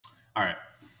All right.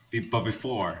 But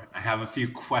before, I have a few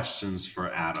questions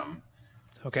for Adam.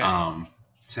 Okay.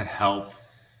 To help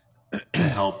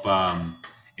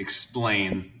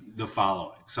explain the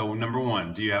following. So, number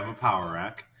one, do you have a power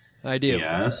rack? I do.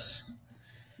 Yes.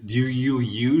 Do you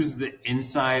use the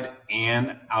inside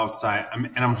and outside?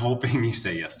 And I'm hoping you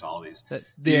say yes to all these.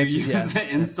 The answer is yes. The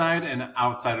inside and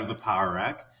outside of the power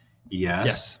rack? Yes.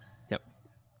 Yes. Yep.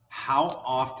 How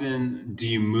often do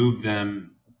you move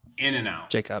them in and out?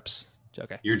 J-cups.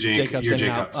 Okay. Your J-cups your in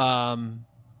and J-cups. out.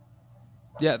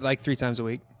 Yeah, like 3 times a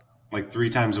week. Like 3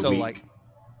 times a So week. like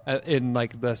in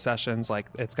like the sessions, like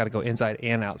it's got to go inside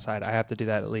and outside. I have to do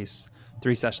that at least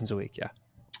 3 sessions a week. Yeah.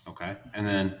 Okay. And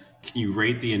then can you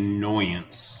rate the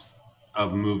annoyance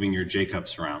of moving your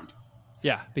J-cups around?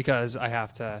 Yeah, because I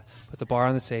have to put the bar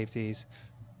on the safeties,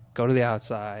 go to the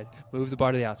outside, move the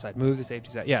bar to the outside, move the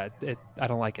safeties out. Yeah, I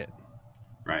don't like it.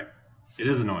 Right. It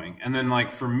is annoying. And then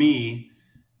like for me,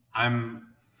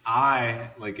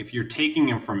 like if you're taking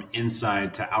them from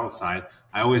inside to outside,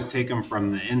 I always take them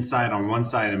from the inside on one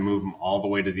side and move them all the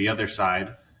way to the other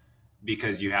side,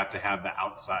 because you have to have the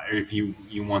outside, or if you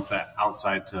want the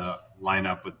outside to line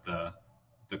up with the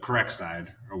correct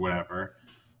side or whatever.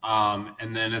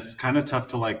 And then it's kind of tough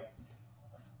to like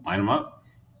line them up.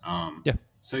 Yeah.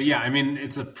 So yeah, I mean,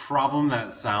 it's a problem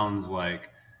that sounds like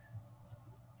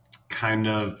kind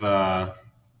of,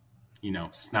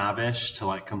 snobbish to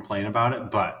like complain about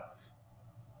it, but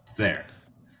it's there.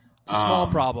 It's a small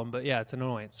problem, but yeah, it's an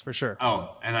annoyance for sure.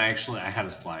 Oh, and I had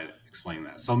a slide explaining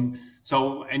that. So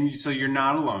you're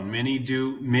not alone.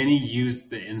 Many use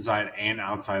the inside and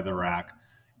outside of the rack,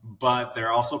 but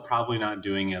they're also probably not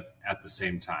doing it at the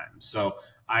same time. So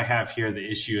I have here the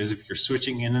issue is if you're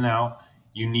switching in and out,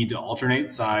 you need to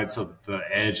alternate sides so that the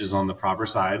edge is on the proper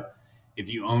side.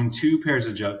 If you own 2 pairs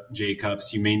of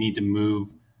J-cups, you may need to move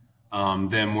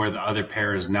them where the other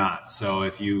pair is not. So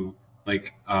if you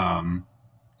like,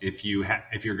 if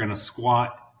you're going to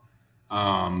squat,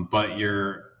 but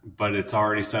it's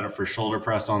already set up for shoulder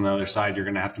press on the other side, you're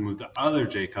going to have to move the other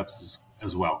J-cups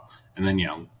as well. And then,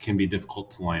 it can be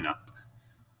difficult to line up.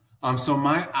 So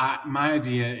my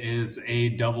idea is a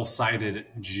double-sided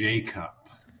J-cup.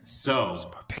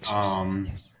 So,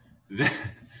 Yes.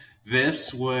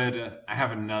 this would, I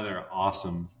have another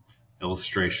awesome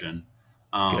illustration.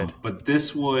 Good. But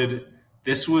this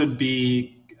would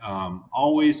be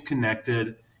always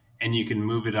connected, and you can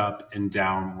move it up and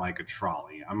down like a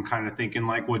trolley. I'm kind of thinking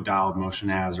like what Dialed Motion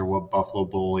has, or what Buffalo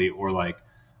Bully, or like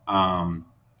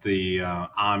the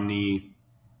Omni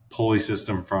pulley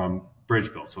system from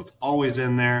Bridgebill. So it's always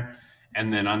in there.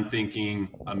 And then I'm thinking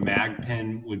a mag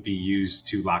pin would be used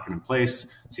to lock it in place.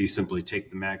 So you simply take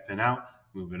the mag pin out,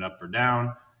 move it up or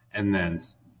down, and then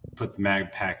put the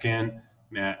mag pin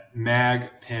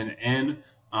in.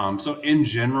 So in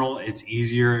general, it's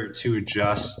easier to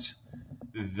adjust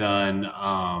than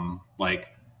like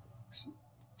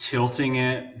tilting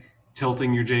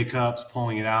your J-cups,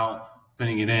 pulling it out,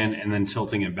 putting it in, and then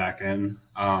tilting it back in.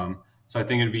 So I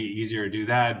think it'd be easier to do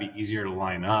that. It'd be easier to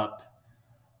line up.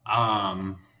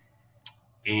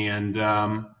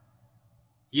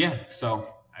 So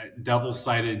a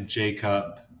double-sided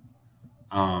J-cup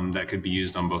that could be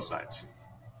used on both sides.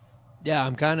 Yeah,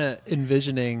 I'm kind of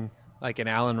envisioning like an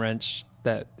Allen wrench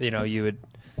that, you would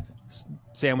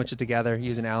sandwich it together,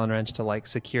 use an Allen wrench to like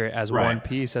secure it as one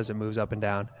piece as it moves up and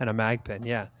down, and a mag pin.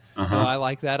 Yeah. Uh-huh. Oh, I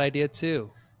like that idea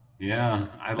too. Yeah,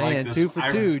 I like this. 2 for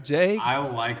 2, Jake. I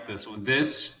like this one.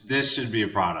 This should be a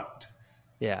product.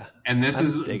 Yeah. And this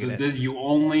you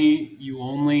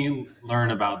only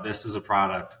learn about this as a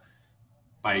product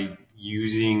by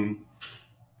using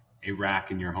a rack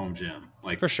in your home gym.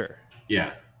 Like for sure.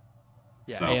 Yeah.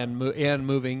 Yeah, So. and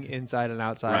moving inside and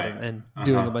outside, Right. and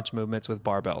doing a bunch of movements with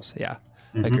barbells. Yeah,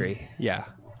 agree. Yeah,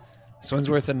 this one's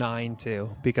worth a 9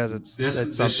 too, because it's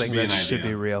something that should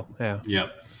be real. Yeah.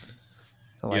 Yep.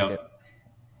 I like it.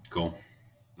 Cool.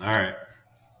 All right.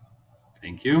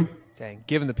 Thank you. Dang,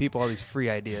 giving the people all these free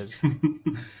ideas.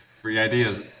 Free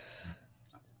ideas. I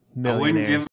wouldn't Millionaires. give